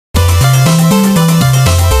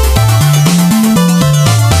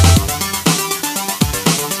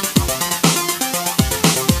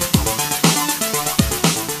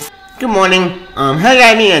morning. Hey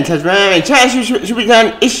guys, me and Tess, man.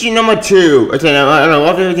 Supersons issue number 2. I don't know,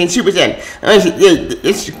 everything Supersons.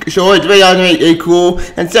 It's really cool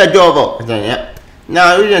and so adorable. Yeah.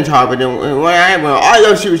 Now we're gonna talk about I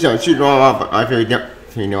love Supersons. Shoot off I feel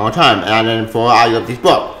all the time, and then I love this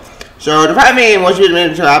book. So the prime name was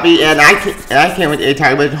really so happy, and I can't wait to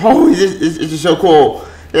talk about. Oh, this is so cool.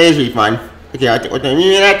 This is really fun. Okay, what do you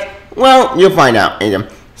mean that? Well, you'll find out.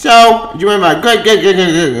 So, do you remember great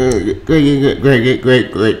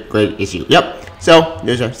issue? Yep. So,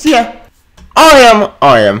 there's a see ya. I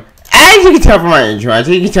am. As you can tell from my intro, as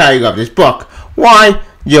you can tell, you love this book. Why?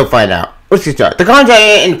 You'll find out. Let's get started. The contract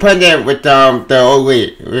in the president with the old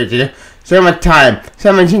lady. So much time.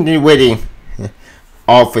 So much waiting.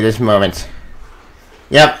 All for this moment.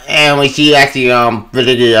 Yep. And we see actually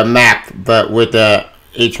particularly a map, but with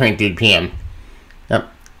 8:23 p.m. Yep.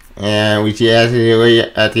 And we see actually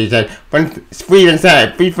at the said free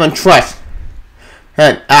inside, free from trust.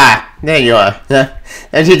 There you are.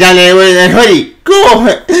 And she's down there with a hoodie. Cool.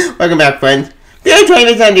 Welcome back, friends. Good trying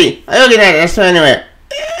to Sunday. I look at that. That's anyway.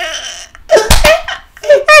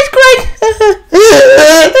 That's great.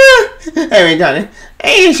 Hey, darling.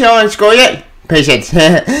 Ain't you showing school yet? Patience. I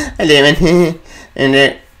live in. And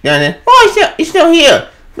down there. Oh, it's still here.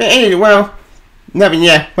 Well, nothing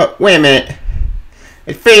yet. But wait a minute.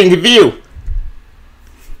 It's fading the view.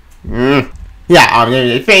 Yeah,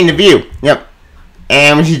 it's fading the view. Yep.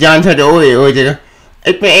 And when she's done to the oil,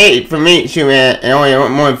 it's been 8 for me, and only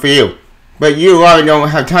more for you. But you already don't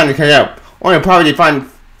have time to cut it out. Only probably find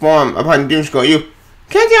form upon doom school. You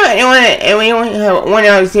can't tell anyone, and we only have 1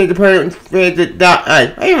 hour to say the person the dot.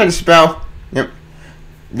 I even a spell. Yep.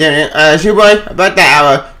 Then, Superboy, about that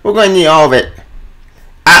hour, we're going to need all of it.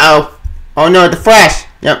 Uh-oh. Oh no, the flash.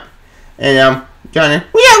 Yep. And, Johnny,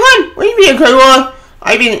 we got one. What do you mean, Craig?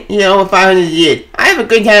 I've been here over 500 years. I have a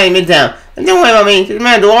good time in Midtown. And don't worry about me. Just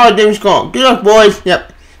man, the all doom school. Good luck, boys.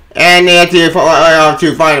 Yep. And they have to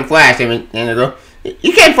find a flash. And they go,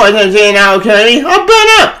 you can't find something now, okay? I'll burn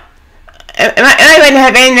up. Am I going to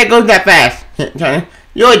have anything that goes that fast? Johnny,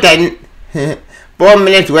 you didn't. 4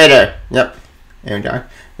 minutes later. Yep. And Johnny,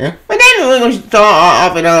 yeah. But then we're going to start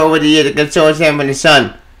off and over the years to console him with the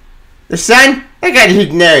sun. The sun? That guy's a huge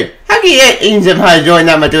nerd. How can you get Eaton's of how to join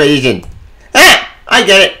that much reason? I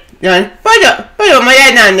get it. John, wait up, my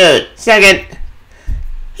dad's not a nerd. Second,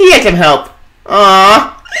 he gets some help.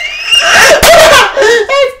 Aww.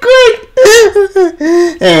 That's good.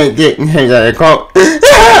 And here's a quote.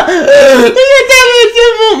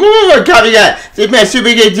 Copy that. This man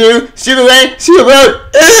super good too. Superman, super.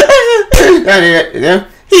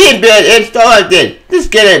 He didn't build it. Star did.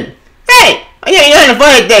 Just kidding. Hey, I know you're on a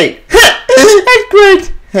fire thing. That's great.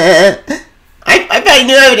 I thought you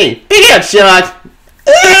knew everything. Pick it up, Sherlock.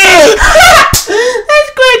 That's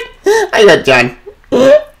good. I got John.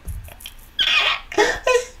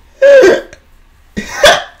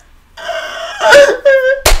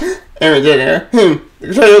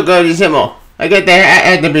 And so you'll go to Symbol. I get that. I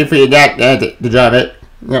had to be for your dad to drive it.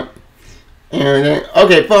 Yep. And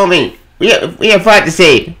okay, follow me. We have 5 to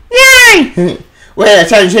save. Yay! Well,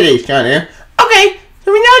 7 cities, John. Here. Okay.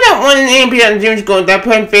 So we know that one in the AMP on June school that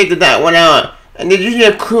plan faded that 1 hour. And there's usually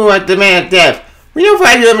a crew at the man of death. We know if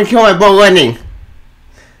I do them and kill my boat landing.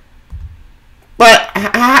 But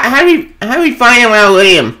how do we find him without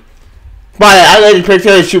William? But I like the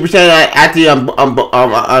picture of Supersons at the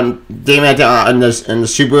Damon on the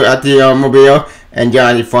super at the mobile and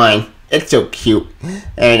Johnny flying. It's so cute.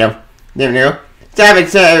 And there we go.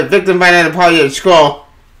 Savage victim by another party of the skull.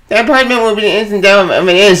 That apartment will be the instant death of an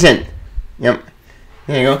innocent. Yep.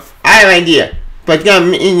 There you go. I have an idea, but it's gonna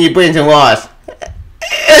mean you bring some laws.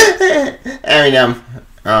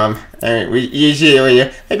 And you see it over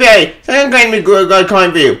here. Hey Barry, someone's going to be good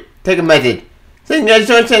calling for you. Take a message. Send your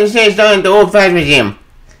source and say something at the old fashioned museum.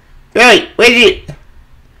 Barry, where did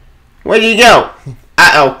you go?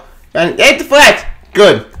 Uh-oh. There's the flash.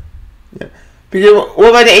 Good. Because what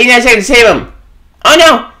about the 89 seconds to save him? Oh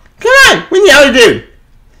no! Come on! We need altitude!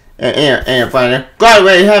 And finally, God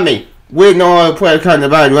already had me. We know what it comes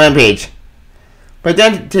about a rampage. But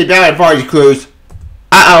then to down for his cruise.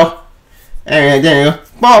 Uh-oh. And then you go.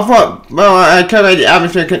 I covered the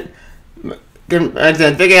atmosphere can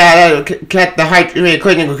figure out how to cut the height of the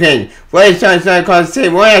critical king. What is trying cause the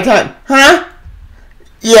same one at a time? Huh?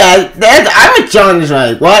 Yeah, I'm a challenge,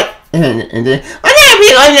 right? What? And then I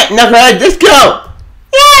never knucklehead, just go!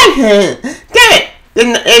 Yeah! Damn it!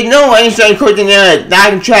 There's no way inside quitting there that I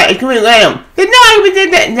can try. I can really let him. There's no way we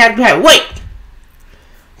did that in that part. Wait!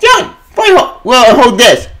 John! Well, hold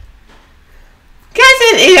this. Can I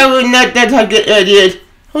say not that's how good it is?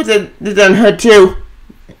 Hold this on her too.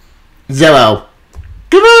 Zero.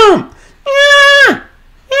 Kaboom!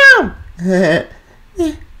 Yeah!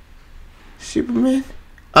 Superman?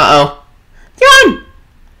 Uh-oh. John!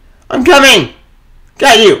 I'm coming!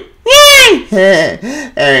 Got you! Yay! There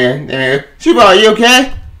we go. Super, are you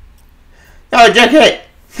okay? Oh, Jack hit.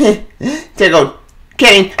 Tickled.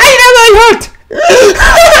 Kidding. I know I hurt!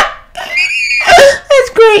 That's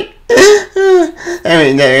great. I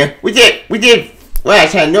mean, we did. Well, I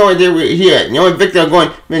had no idea we were here. No one Victor going,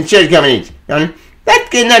 when shit's coming in. That's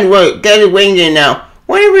getting that work. Get it winged in now.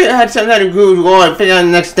 What if we had some kind of good roll and figure out the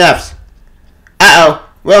next steps? Uh-oh.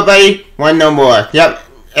 Well, buddy, one no more. Yep.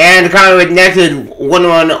 And the comment with next is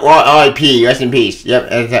 1-1 RIP. Rest in peace. Yep,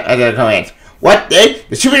 as a comment. What? The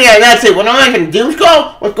Superman announced it. 1-1 can Doom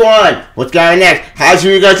Skull? What's going on? What's going on next? How's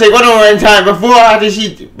we gonna take 1-1 in time before after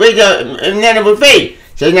she breaks the inevitable fate?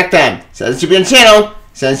 See you next time. Send the Superman channel.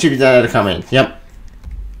 Send Superman in the comments. Yep.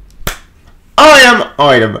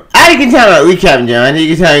 Item. I can tell you a recap, John. You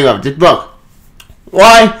can tell you about this book.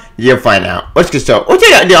 Why? You'll find out. Let's get started. What's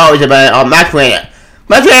it always about Max Planner?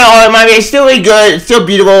 Max Planner, my it's still really good. It's still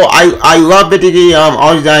beautiful. I love it.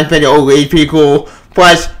 All designs, but the old age pretty cool.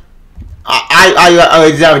 Plus, I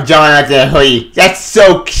love John out there hoodie. That's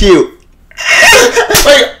so cute.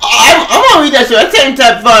 Like, I'm gonna read that story. That seems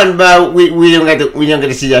that fun, but we don't get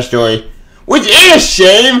to see that story, which is a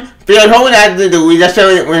shame because hoping that to read that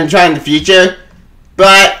story when trying in the future.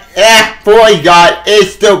 But for what you got,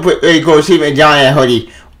 it's still pretty cool. See me John in a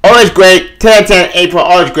hoodie. Always great. 10/10 April.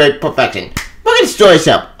 Always great. Perfection. Look at the story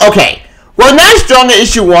itself. Okay. Well, not as strong as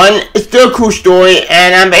issue 1. It's still a cool story,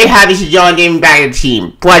 and I'm very happy to see John getting back in the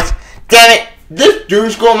team. Plus, damn it, this Doom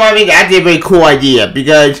Skull might be actually a very cool idea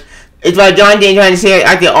because it's like John Dane trying to say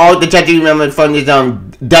actually all the detective remembered from this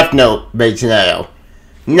Death Note based scenario.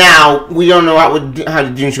 Now we don't know how the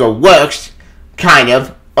Doom Skull works, kind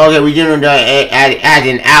of. Okay, we do know that at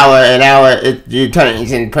an hour, you turn it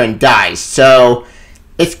into and the person dies. So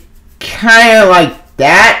it's kind of like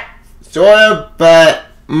that, sort of, but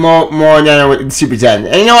more than with Supersons.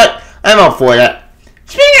 And you know what? I'm all for that.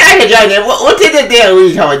 Speaking of John, what did the day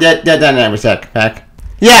we talk about? That in a sec, back.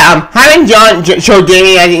 Yeah, having John show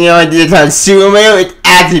Damien, I think, you know, did on Superman, it's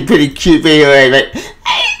actually pretty cute video, right?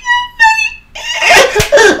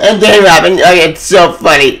 And Damien Robin, it's so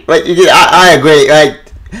funny. But I agree,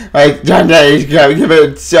 like John Daly's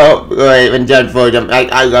it's so great when John Ford him.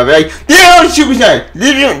 I love it. Like, they're all Supersons.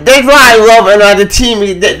 That's why I love the team.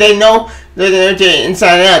 They know they're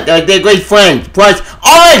inside and out. They're great friends. Plus,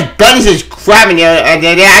 all his buddies is crapping there, and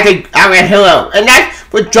they're acting out a hero. And that's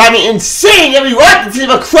what drives me insane every week to see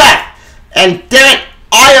the crap. And damn it,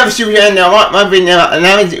 I love Superman. I want my video now, and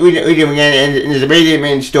now we do again in the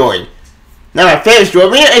main story. Now my favorite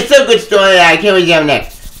story. It's still a good story. I can't wait to have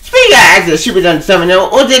next. Speaking of the Supersons stuff,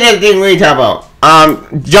 what did that thing really talk about?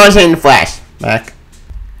 John saying the Flash. Back.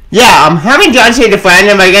 Yeah, having John say the Flash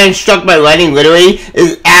and by getting struck by lightning literally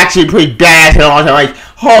is actually pretty badass and awesome. Like,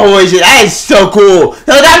 holy shit, that is so cool.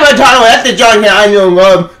 So that's what I'm talking about. That's the John I know and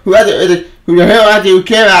love. Who the hero who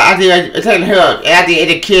came out after attacking the hero after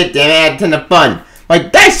the kid and had a ton of fun.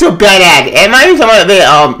 Like, that's so badass. It reminds me somewhat of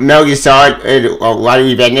it, Metal Gear Solid,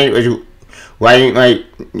 Lightning Revenant, which Lightning, like,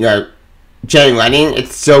 you know, Chain Lightning.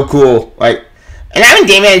 It's so cool. Like, and having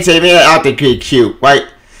Damien and Saban out there pretty cute. Like,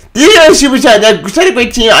 these are Supersons. They're such a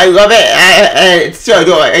great team. I love it. And it's so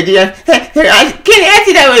adorable. I can't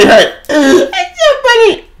actually that really hurt. It's so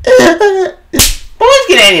funny. But let's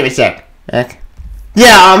get into it a sec. Okay.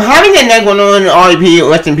 Yeah, having that next one on RP,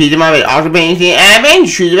 rest in peace, might be awesome anything. And I'm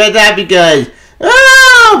intrigued about that because,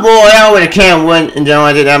 oh boy, I would have can't win. And then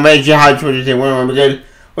I did. I'm very sure how to say one because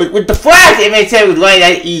with the Flash, it makes sense with like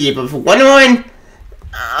that easy. But for Wonder Woman,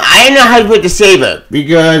 I don't know how to put the saber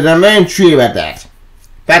because I'm very intrigued about that.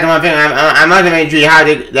 Back to my thing, I'm not very intrigued how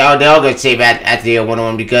they all get saved at the Wonder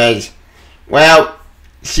Woman because, well,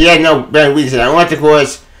 she had no better reason. I want of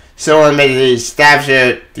course someone made these stabs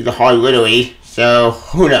her through the heart literally. So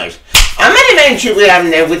who knows? I'm very intrigued with having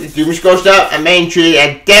there with the Doom Skull stuff. I'm very intrigued,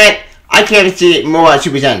 and damn it, I can't see more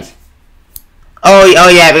Supersons. Oh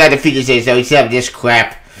yeah, we got the feature stage, so we still have this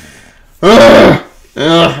crap. I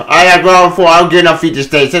had wrong before. I don't get enough feature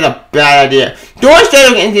stage. That's a bad idea. Don't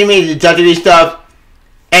start looking into me to touch this stuff,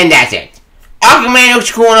 and that's it. Aquaman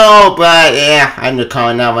looks cool and all, but yeah, I'm just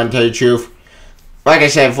calling that one to tell you the truth. Like I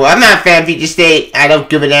said before, I'm not a fan of feature state. I don't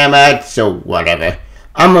give a damn about it, so whatever.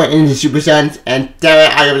 I'm not into Supersons, and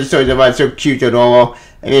damn it, I love the stories about so cute and all,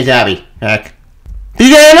 and it's happy. Heck. Because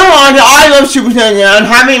you know what, I love Supersons, and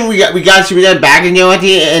having we got Supersons back in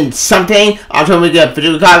and something, I'm trying to get a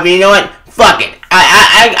physical copy, you know what? Fuck it.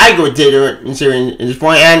 I go data in this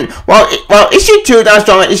point, and well, issue 2 not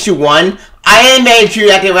strong. Issue 1, I am very true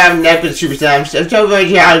that they were having next with Supersons. I'm so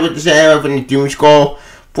very happy with the center from the Doom Skull.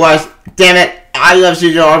 Plus, damn it, I love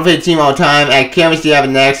Supersons, our favorite team all time. I can't wait to have it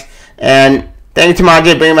next. And thanks to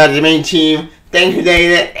Monty for bringing him out to the main team. Thanks for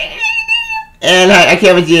doing it. And I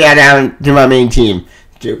can't wait to add down to my main team.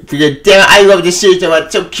 Because damn it, I love this series.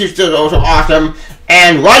 It's so cute, so awesome.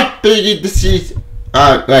 And like Biggie, this is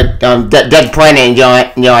Dead Planet,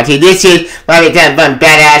 this is my favorite fun,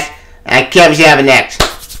 badass. I can't wait to have it next.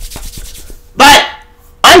 But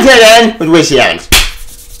until then, we wish you haven't.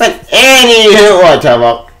 But anywho, what talk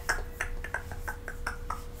about?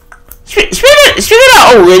 Speaking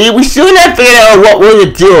of old lady, we still not figured out what we're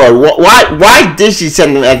gonna do. Why did she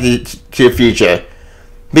send them to the future?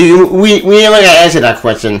 We never gonna answer that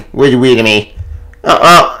question. Which we to me.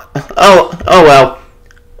 Oh well.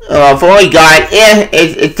 For all we got, yeah,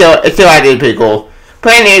 it's still actually pretty cool.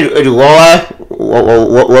 Playing it with Laura,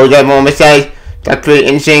 what that moment says, that's pretty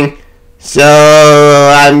interesting. So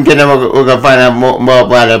we're gonna find out more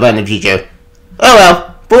about it in the future. Oh well.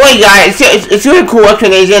 But what you got, it's really cool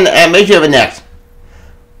explanation, and make sure you have it next.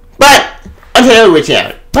 But until then, we're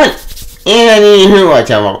out. But anywho, what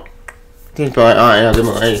about?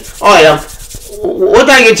 Oh yeah. What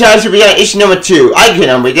I can tell should be on issue number 2. I get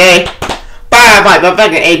number day. Bye, but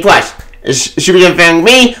fucking A+. Should be fan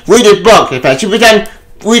me. Read this book. If I should be done,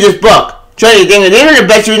 read this book. Try to think of the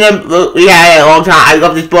best reading we had in a long time. I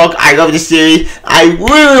love this book. I love this series. I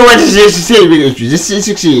really want to succeed with this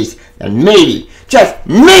succeeds. And maybe, just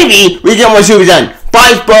maybe, we get more Supersons. Buy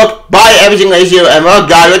this book, buy every single issue, and oh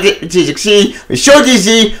god, let's succeed. We show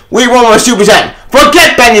DC, we want more Supersons.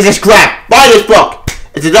 Forget bending this crap. Buy this book.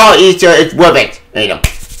 It's $1 each, so it's worth it. There you go.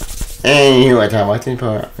 And you want to talk about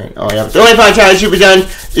it? Oh yeah. The only part of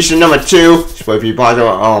Supersons, issue number 2. Supposed to be part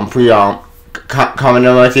of comment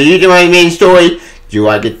number 2. You do my main story. Do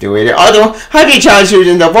I get to it? Although, how do you challenge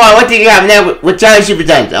Supersons so far? What do you have now with challenge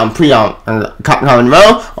Supersons? Comment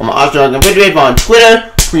below. I'm also on the on Twitter.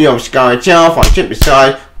 Sky channel on Chip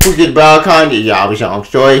Beside. Put the bell con. The obvious long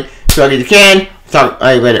story. So if you can, talk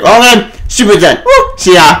I read it all in. Supersons.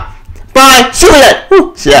 See ya. Bye.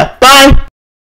 Supersons. See ya. Bye.